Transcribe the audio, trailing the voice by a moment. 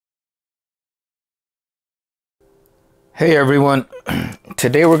Hey everyone,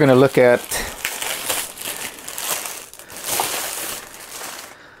 today we're going to look at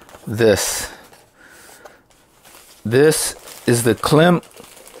this. This is the Klim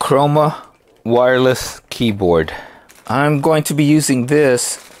Chroma wireless keyboard. I'm going to be using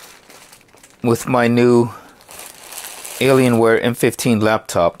this with my new Alienware M15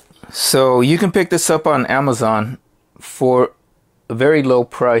 laptop. So you can pick this up on Amazon for a very low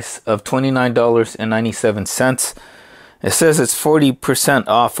price of $29.97. It says it's 40%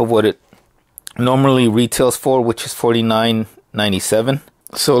 off of what it normally retails for, which is $49.97.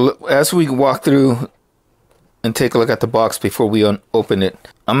 So as we walk through and take a look at the box before we open it,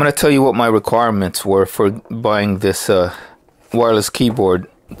 I'm going to tell you what my requirements were for buying this wireless keyboard.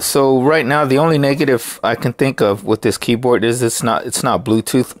 So right now, the only negative I can think of with this keyboard is it's not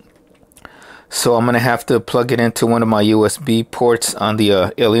Bluetooth. So I'm going to have to plug it into one of my USB ports on the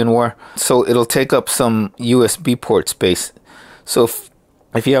Alienware. So it'll take up some USB port space. So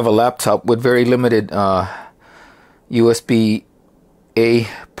if you have a laptop with very limited USB-A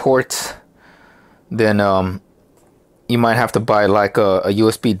ports, then you might have to buy like a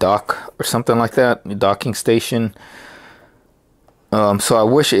USB dock or something like that, a docking station. So I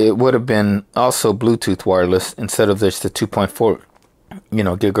wish it would have been also Bluetooth wireless instead of just the 2.4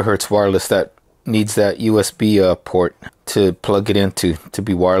 gigahertz wireless that needs that USB port to plug it into to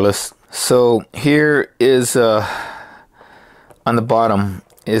be wireless. So here is on the bottom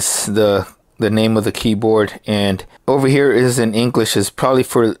is the name of the keyboard, and over here is in English, is probably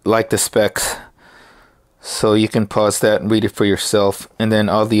for like the specs, so you can pause that and read it for yourself. And then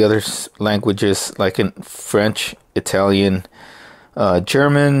all the other languages like in French, Italian,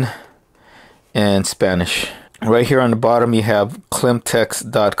 German, and Spanish. Right here on the bottom you have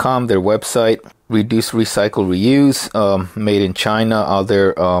klimtex.com, their website. Reduce, recycle, reuse, made in China, all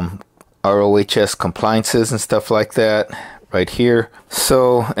their ROHS compliances and stuff like that right here.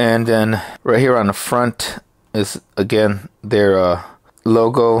 So, and then right here on the front is again their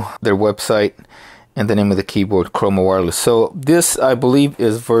logo, their website, and the name of the keyboard, Chroma Wireless. So this, I believe,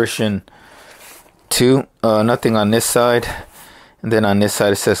 is version 2. Nothing on this side. And then on this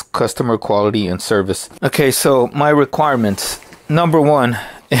side it says customer quality and service. Okay, so my requirements. Number one,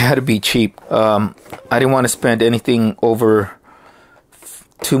 it had to be cheap. I didn't want to spend anything too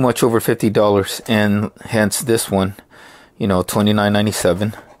much over $50, and hence this one,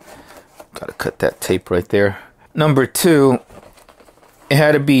 $29.97. Gotta cut that tape right there. Number two, it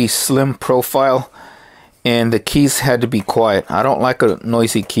had to be slim profile, and the keys had to be quiet. I don't like a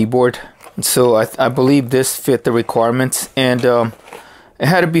noisy keyboard. So I believe this fit the requirements, and it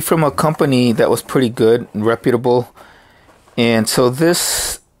had to be from a company that was pretty good and reputable. And so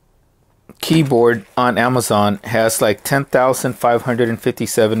this keyboard on Amazon has like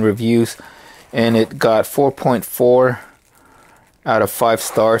 10,557 reviews, and it got 4.4 out of 5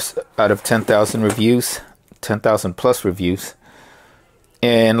 stars out of 10,000 reviews, 10,000 plus reviews.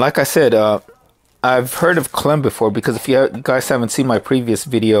 And like I said, I've heard of Klim before, because if you guys haven't seen my previous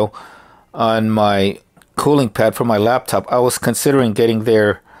video on my cooling pad for my laptop, I was considering getting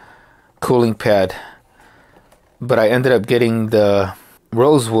their cooling pad, but I ended up getting the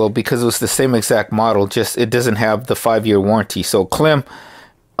Rosewell because it was the same exact model, just it doesn't have the 5-year warranty. So Klim,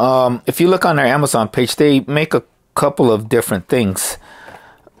 if you look on their Amazon page, they make a couple of different things.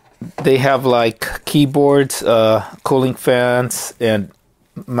 They have like keyboards, cooling fans, and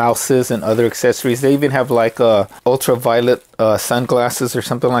mouses and other accessories. They even have like ultraviolet sunglasses or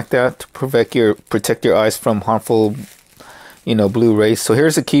something like that to protect your eyes from harmful blue rays. So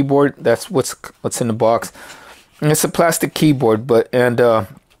here's a keyboard. That's what's in the box, and it's a plastic keyboard, and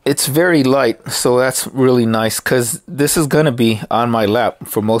it's very light, so that's really nice, because this is gonna be on my lap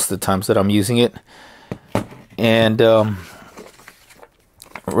for most of the times that I'm using it. And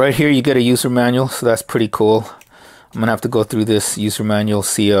right here you get a user manual, so that's pretty cool. I'm going to have to go through this user manual,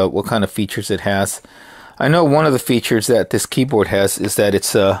 see what kind of features it has. I know one of the features that this keyboard has is that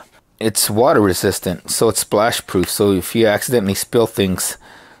it's water resistant, so it's splash proof. So if you accidentally spill things,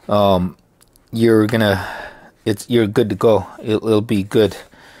 you're good to go. It'll be good.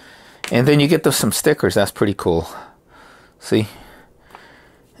 And then you get some stickers. That's pretty cool. See?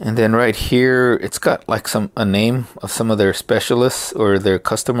 And then right here, it's got like a name of some of their specialists or their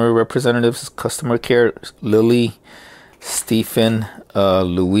customer representatives, customer care: Lily, Stephen,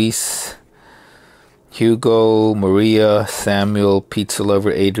 Luis, Hugo, Maria, Samuel, Pizza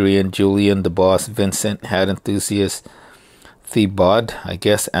Lover, Adrian, Julian, the boss, Vincent, hat enthusiast, Thebod, I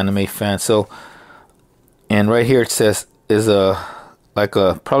guess, anime fan. So, and right here it says is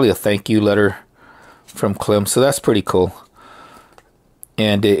probably a thank you letter from Klim. So that's pretty cool.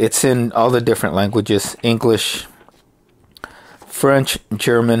 And it's in all the different languages: English, French,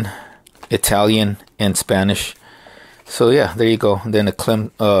 German, Italian, and Spanish. So yeah, there you go. And then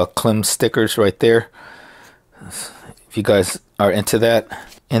the Klim stickers right there, if you guys are into that.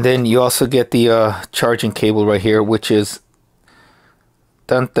 And then you also get the charging cable right here, which is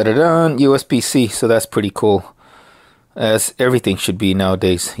USB-C. So that's pretty cool, as everything should be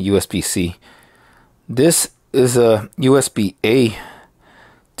nowadays, USB-C. This is a USB-A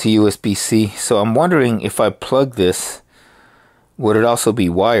to USB-C. So I'm wondering if I plug this, would it also be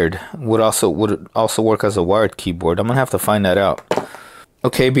wired? Would it also work as a wired keyboard? I'm gonna have to find that out.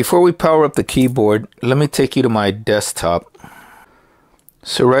 Okay, before we power up the keyboard, let me take you to my desktop.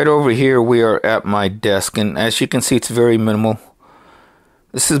 So right over here we are at my desk, and as you can see, it's very minimal.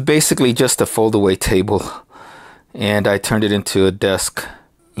 This is basically just a fold-away table, and I turned it into a desk.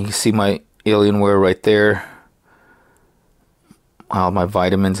 You can see my Alienware right there, all my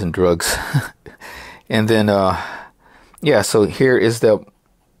vitamins and drugs. And then yeah, so here is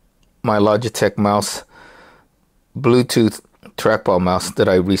my Logitech mouse, Bluetooth trackball mouse that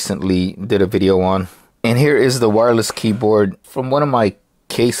I recently did a video on. And here is the wireless keyboard from one of my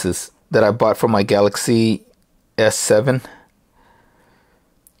cases that I bought from my Galaxy S7.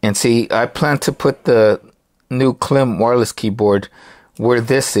 And see, I plan to put the new Klim wireless keyboard where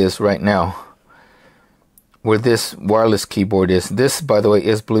this is right now, where this wireless keyboard is. This, by the way,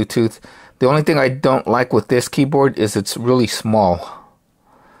 is Bluetooth. The only thing I don't like with this keyboard is it's really small,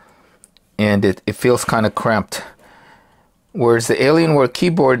 and it feels kind of cramped. Whereas the Alienware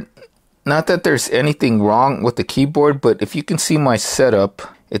keyboard, not that there's anything wrong with the keyboard, but if you can see my setup,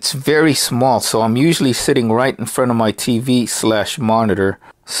 it's very small. So I'm usually sitting right in front of my TV/monitor.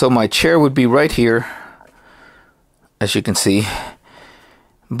 So my chair would be right here, as you can see,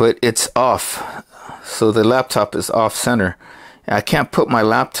 but it's off. So the laptop is off center. I can't put my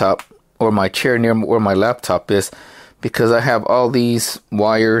laptop or my chair near where my laptop is, because I have all these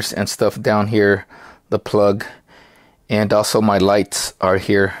wires and stuff down here, the plug, and also my lights are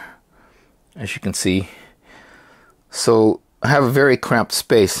here, as you can see. So I have a very cramped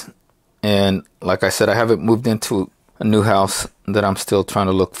space, and like I said, I haven't moved into a new house that I'm still trying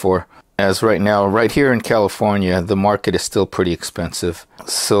to look for. As right now, right here in California, the market is still pretty expensive.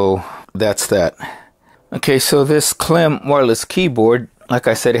 So that's that. Okay, so this Klim wireless keyboard, like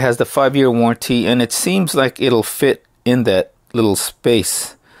I said, it has the 5-year warranty, and it seems like it'll fit in that little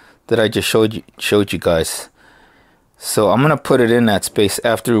space that I just showed you guys. So I'm gonna put it in that space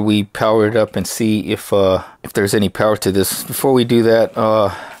after we power it up and see if there's any power to this. Before we do that,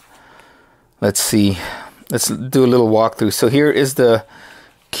 let's see. Let's do a little walkthrough. So here is the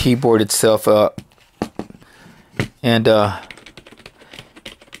keyboard itself, and I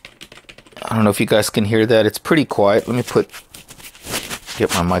don't know if you guys can hear that. It's pretty quiet. Let me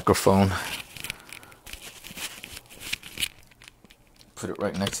get my microphone. Put it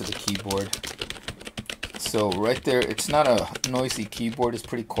right next to the keyboard. So right there, it's not a noisy keyboard. It's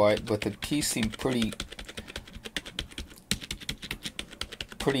pretty quiet, but the keys seem pretty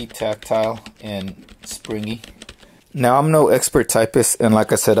tactile and springy. Now, I'm no expert typist, and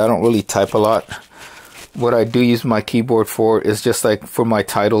like I said, I don't really type a lot. What I do use my keyboard for is just like for my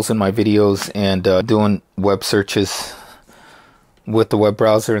titles in my videos and doing web searches with the web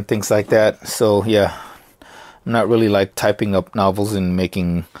browser and things like that. So yeah, I'm not really like typing up novels and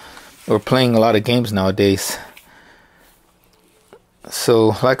making or playing a lot of games nowadays.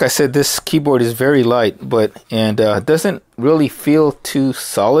 So like I said, this keyboard is very light, and doesn't really feel too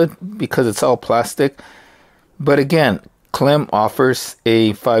solid because it's all plastic. But again, Klim offers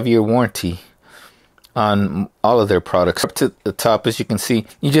a 5-year warranty on all of their products. Up to the top, as you can see,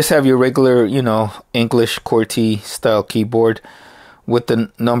 you just have your regular, English QWERTY style keyboard with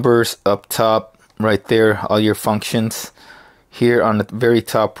the numbers up top right there, all your functions. Here on the very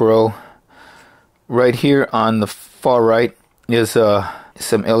top row, right here on the far right is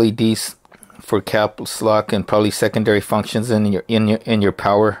some LEDs for caps lock and probably secondary functions in your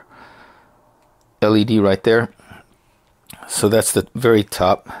power LED right there. So that's the very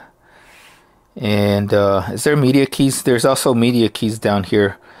top. And is there media keys? There's also media keys down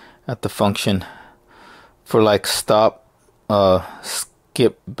here at the function for like stop,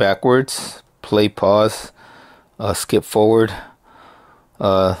 skip backwards, play, pause, skip forward.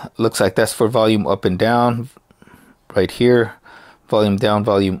 Looks like that's for volume up and down right here, volume down,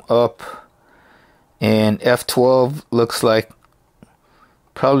 volume up. And F12 looks like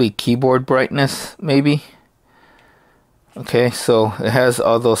probably keyboard brightness, maybe. Okay, so it has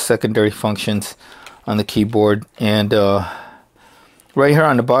all those secondary functions on the keyboard, and right here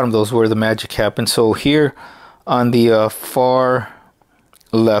on the bottom, those where the magic happens. So here on the far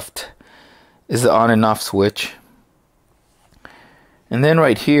left is the on and off switch. And then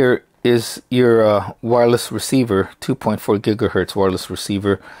right here is your wireless receiver, 2.4 gigahertz wireless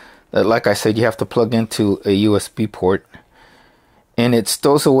receiver that, like I said, you have to plug into a USB port, and it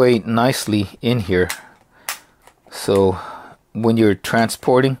stows away nicely in here. So when you're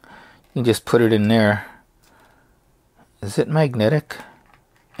transporting, you can just put it in there. Is it magnetic?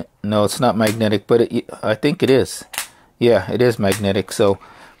 No, it's not magnetic, but I think it is. Yeah, it is magnetic, so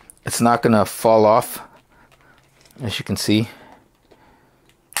it's not gonna fall off, as you can see.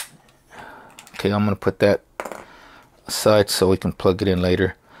 Okay, I'm gonna put that aside so we can plug it in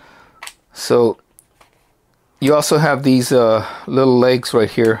later. So you also have these little legs right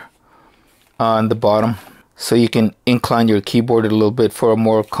here on the bottom, so you can incline your keyboard a little bit for a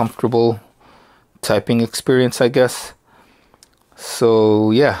more comfortable typing experience, I guess. So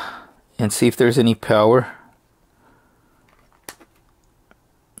yeah, and see if there's any power.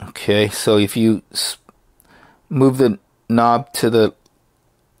 Okay, so if you move the knob to the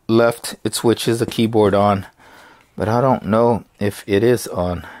left, it switches the keyboard on, but I don't know if it is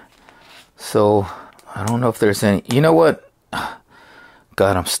on. So I don't know if there's any. You know what?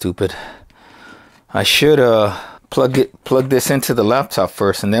 God, I'm stupid. I should plug this into the laptop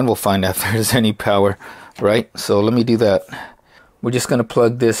first, and then we'll find out if there's any power, right? So let me do that. We're just gonna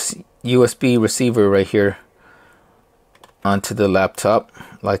plug this USB receiver right here onto the laptop,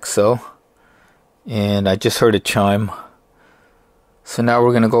 like so. And I just heard a chime. So now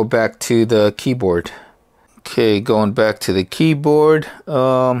we're gonna go back to the keyboard. Okay, going back to the keyboard.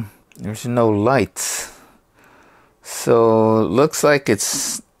 There's no lights. So it looks like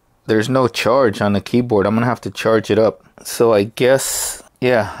there's no charge on the keyboard. I'm gonna have to charge it up. So I guess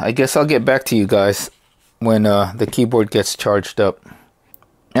I'll get back to you guys when the keyboard gets charged up.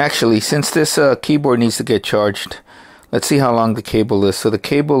 Actually, since this keyboard needs to get charged, let's see how long the cable is. So the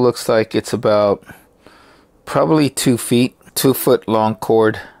cable looks like it's about probably 2 feet, 2-foot long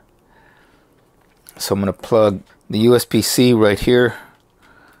cord. So I'm going to plug the USB-C right here.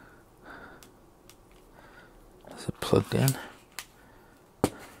 Is it plugged in?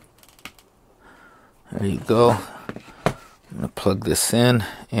 There you go. I'm going to plug this in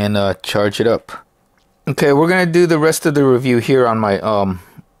and charge it up. Okay, we're going to do the rest of the review here on my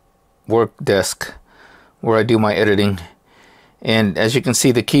work desk where I do my editing. And as you can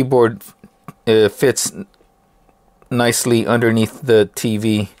see, the keyboard fits nicely underneath the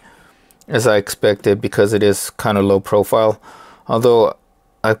TV, as I expected, because it is kind of low profile. Although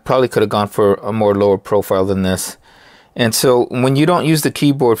I probably could have gone for a more lower profile than this. And so when you don't use the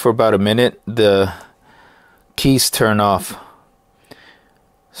keyboard for about a minute, the keys turn off.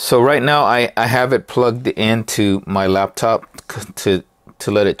 So right now I have it plugged into my laptop to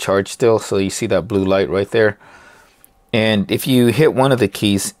let it charge still. So you see that blue light right there. And if you hit one of the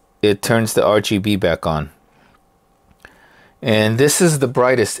keys, it turns the RGB back on. And this is the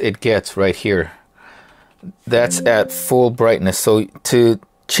brightest it gets right here. That's at full brightness. So to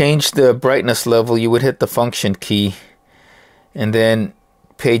change the brightness level, you would hit the function key, and then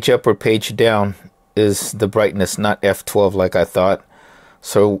page up or page down is the brightness, not F12 like I thought.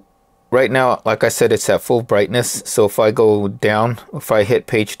 So right now, like I said, it's at full brightness. So if I go down, if I hit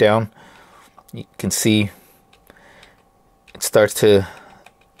page down, you can see it starts to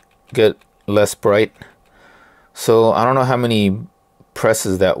get less bright. So I don't know how many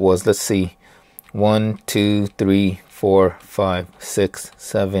presses that was. Let's see. 1, 2, 3, 4, 5, 6,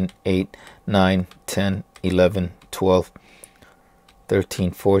 7, 8, 9, 10, 11, 12,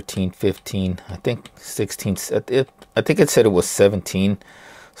 13, 14, 15, I think 16. I think it said it was 17.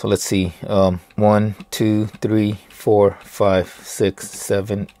 So let's see. 1, 2, 3, 4, 5, 6,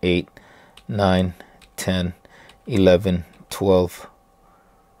 7, 8, 9, 10, 11, 12,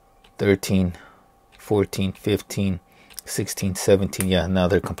 13, 14, 15, 16, 17. Yeah, now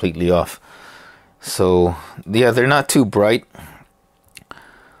they're completely off. So yeah, they're not too bright.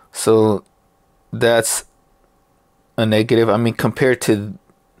 So that's a negative. I mean, compared to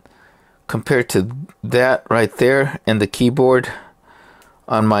that right there and the keyboard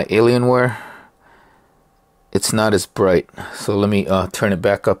on my Alienware, it's not as bright. So let me turn it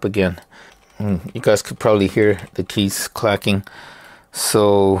back up again. You guys could probably hear the keys clacking.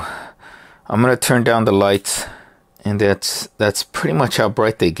 So I'm gonna turn down the lights, and that's pretty much how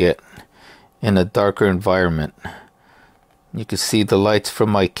bright they get in a darker environment. You can see the lights from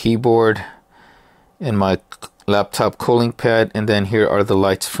my keyboard and my laptop cooling pad, and then here are the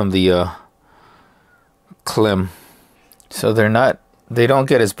lights from the Klim. So they don't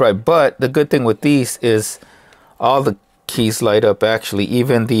get as bright, but the good thing with these is all the keys light up actually.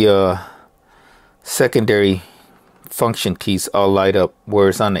 Even the secondary function keys all light up,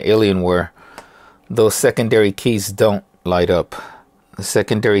 whereas on the Alienware those secondary keys don't light up. The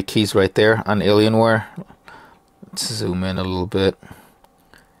secondary keys right there on Alienware. Let's zoom in a little bit.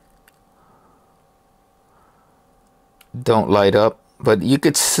 Don't light up, but you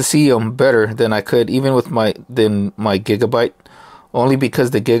could see them better than I could even with my Gigabyte, only because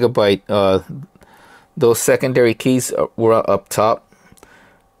the Gigabyte those secondary keys were up top.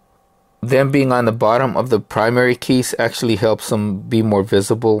 Them being on the bottom of the primary keys actually helps them be more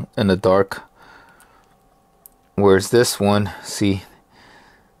visible in the dark. Whereas this one, see,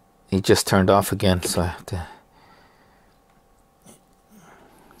 it just turned off again, so I have to.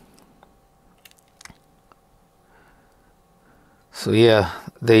 So yeah,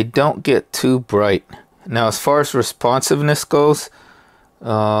 they don't get too bright. Now as far as responsiveness goes,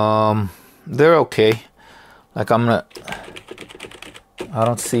 they're okay. Like I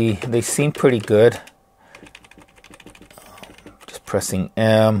don't see, they seem pretty good. Just pressing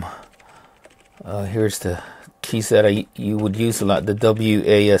M. Here's the keys that you would use a lot, the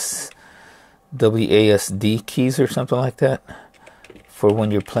WASD keys or something like that for when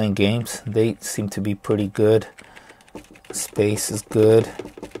you're playing games. They seem to be pretty good. Space is good.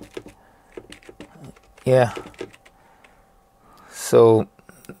 Yeah. So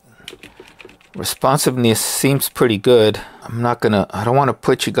responsiveness seems pretty good. I don't want to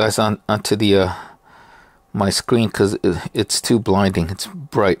put you guys onto the my screen because it's too blinding. It's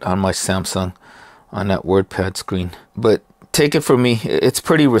bright on my Samsung on that WordPad screen. But take it from me, it's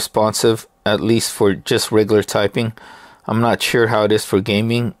pretty responsive, at least for just regular typing. I'm not sure how it is for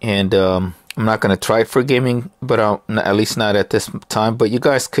gaming, and I'm not going to try it for gaming, but at least not at this time. But you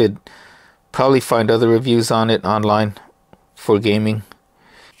guys could probably find other reviews on it online for gaming.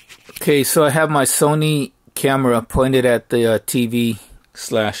 Okay, so I have my Sony camera pointed at the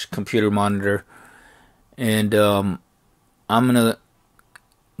TV/computer monitor, and I'm going to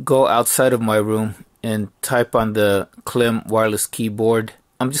go outside of my room and type on the Klim wireless keyboard.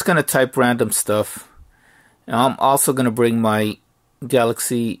 I'm just going to type random stuff. And I'm also going to bring my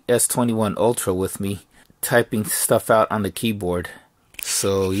Galaxy S21 Ultra with me, typing stuff out on the keyboard.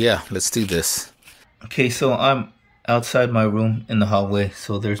 So yeah, let's do this. Okay, so I'm outside my room in the hallway.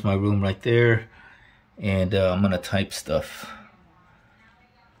 So there's my room right there, and I'm gonna type stuff.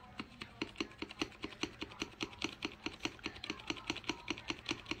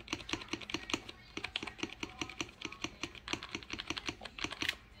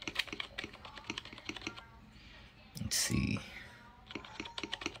 Let's see.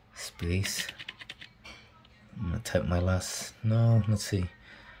 Space. I'm gonna type my last. No, let's see.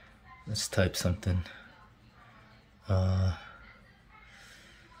 Let's type something.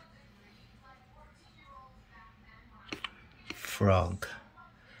 Frog.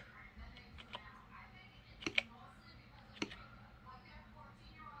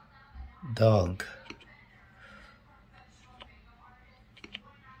 Dog.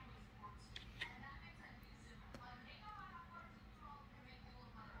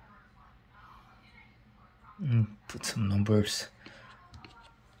 Put some numbers.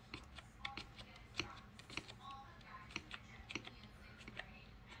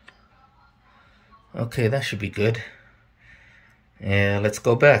 Okay, that should be good. And let's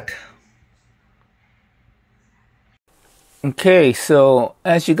go back. Okay, so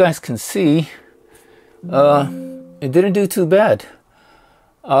as you guys can see, it didn't do too bad.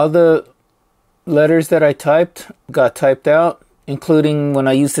 All the letters that I typed got typed out, including when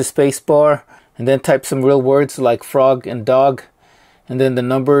I used the space bar and then typed some real words like frog and dog, and then the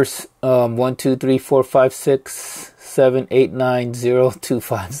numbers 1 2 3 4 5 6 7 8 9 0 2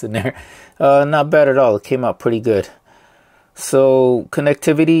 5s in there. Not bad at all. It came out pretty good. So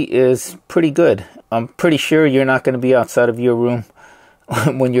connectivity is pretty good. I'm pretty sure you're not going to be outside of your room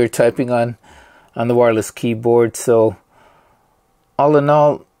when you're typing on the wireless keyboard. So all in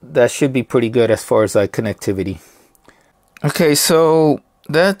all, that should be pretty good as far as connectivity. Okay, so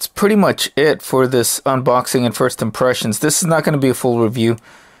that's pretty much it for this unboxing and first impressions. This is not going to be a full review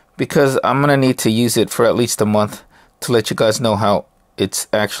because I'm going to need to use it for at least a month to let you guys know how it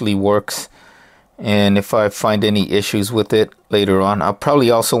actually works. And if I find any issues with it later on, I'll probably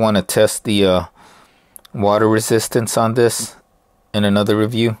also want to test the water resistance on this in another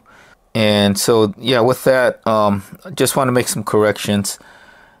review. And so, yeah, with that, I just want to make some corrections.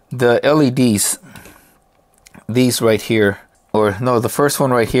 The LEDs, these right here, or no, the first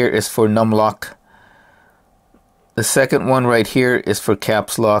one right here is for numlock. The second one right here is for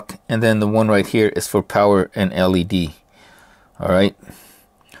caps lock. And then the one right here is for power and LED. All right.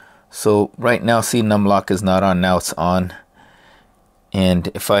 So right now, see, numlock is not on. Now it's on. And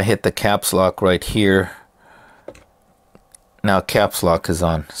if I hit the caps lock right here, now caps lock is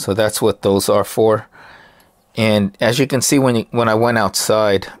on. So that's what those are for. And as you can see, when I went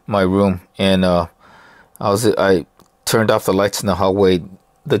outside my room and I turned off the lights in the hallway,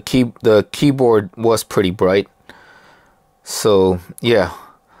 the keyboard was pretty bright. So yeah.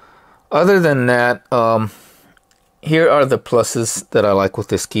 Other than that, here are the pluses that I like with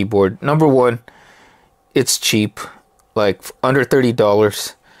this keyboard. Number one, it's cheap, like under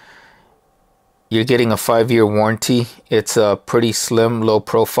 $30. You're getting a 5-year warranty. It's a pretty slim, low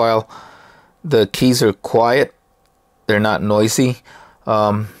profile. The keys are quiet. They're not noisy.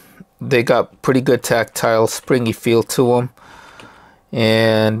 They got pretty good tactile, springy feel to them.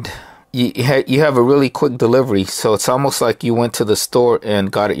 And you have a really quick delivery. So it's almost like you went to the store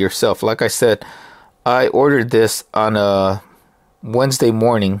and got it yourself. Like I said, I ordered this on a Wednesday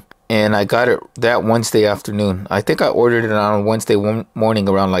morning, and I got it that Wednesday afternoon. I think I ordered it on a Wednesday morning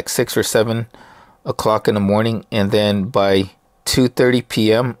around like 6 or 7 o'clock in the morning, and then by 2:30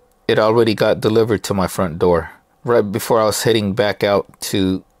 p.m. it already got delivered to my front door right before I was heading back out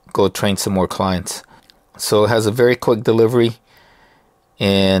to go train some more clients. So it has a very quick delivery.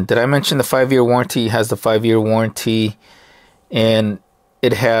 And did I mention the 5-year warranty? It has the 5-year warranty, and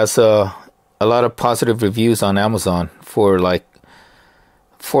it has a lot of positive reviews on Amazon for like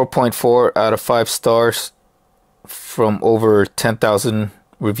 4.4 out of 5 stars from over 10,000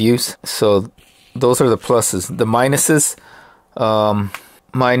 reviews. So those are the pluses. The minuses,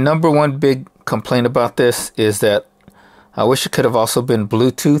 my number one big complaint about this is that I wish it could have also been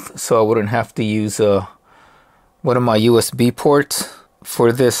Bluetooth, so I wouldn't have to use one of my USB ports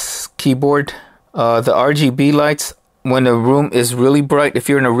for this keyboard. The RGB lights, when the room is really bright, if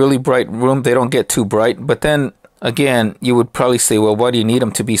you're in a really bright room, they don't get too bright. But then again, you would probably say, well, why do you need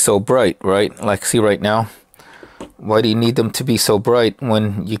them to be so bright, right? Like, see right now, why do you need them to be so bright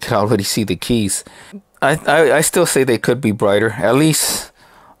when you can already see the keys? I still say they could be brighter, at least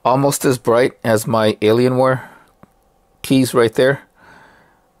almost as bright as my Alienware keys right there,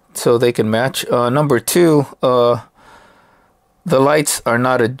 so they can match. Number two, the lights are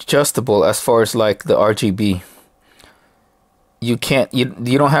not adjustable as far as like the RGB. You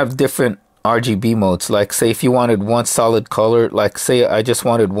don't have different RGB modes. Like, say if you wanted one solid color, like say I just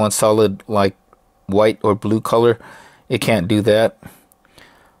wanted one solid like white or blue color, it can't do that.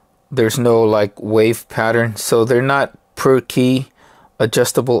 There's no like wave pattern, so they're not per key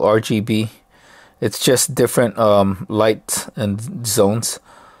adjustable RGB. It's just different lights and zones.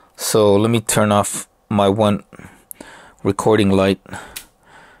 So let me turn off my one recording light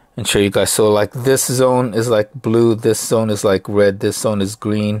and show you guys. So like this zone is like blue, this zone is like red, this zone is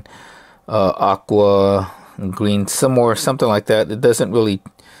green, aqua, green, something like that. It doesn't really,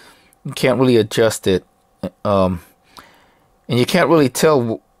 you can't really adjust it, and you can't really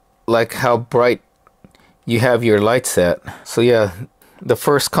tell like how bright you have your lights at. So yeah, the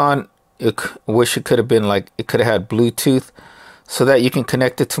first con, I wish it could have been like, it could have had Bluetooth so that you can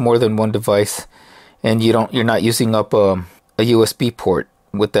connect it to more than one device, and you're not using up a USB port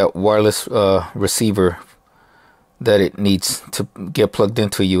with that wireless receiver that it needs to get plugged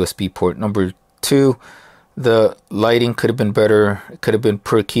into a USB port. Number two, the lighting could have been better. It could have been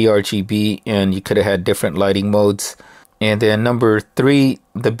per key RGB, and you could have had different lighting modes. And then number three,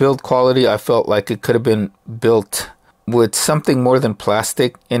 the build quality, I felt like it could have been built with something more than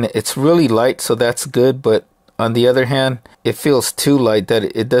plastic. And it's really light, so that's good, but on the other hand, it feels too light that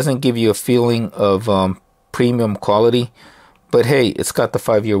it doesn't give you a feeling of premium quality. But hey, it's got the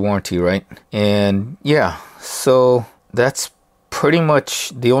 5-year warranty, right? And yeah, so that's pretty much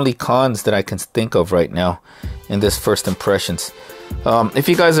the only cons that I can think of right now in this first impressions. If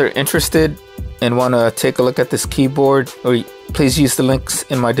you guys are interested and want to take a look at this keyboard, or please use the links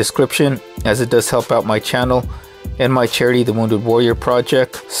in my description, as it does help out my channel and my charity, the Wounded Warrior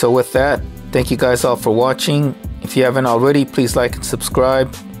Project. So with that, thank you guys all for watching. If you haven't already, please like and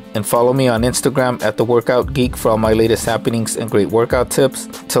subscribe, and follow me on Instagram at The Workout Geek for all my latest happenings and great workout tips.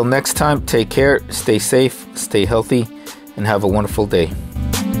 Till next time, take care, stay safe, stay healthy, and have a wonderful day.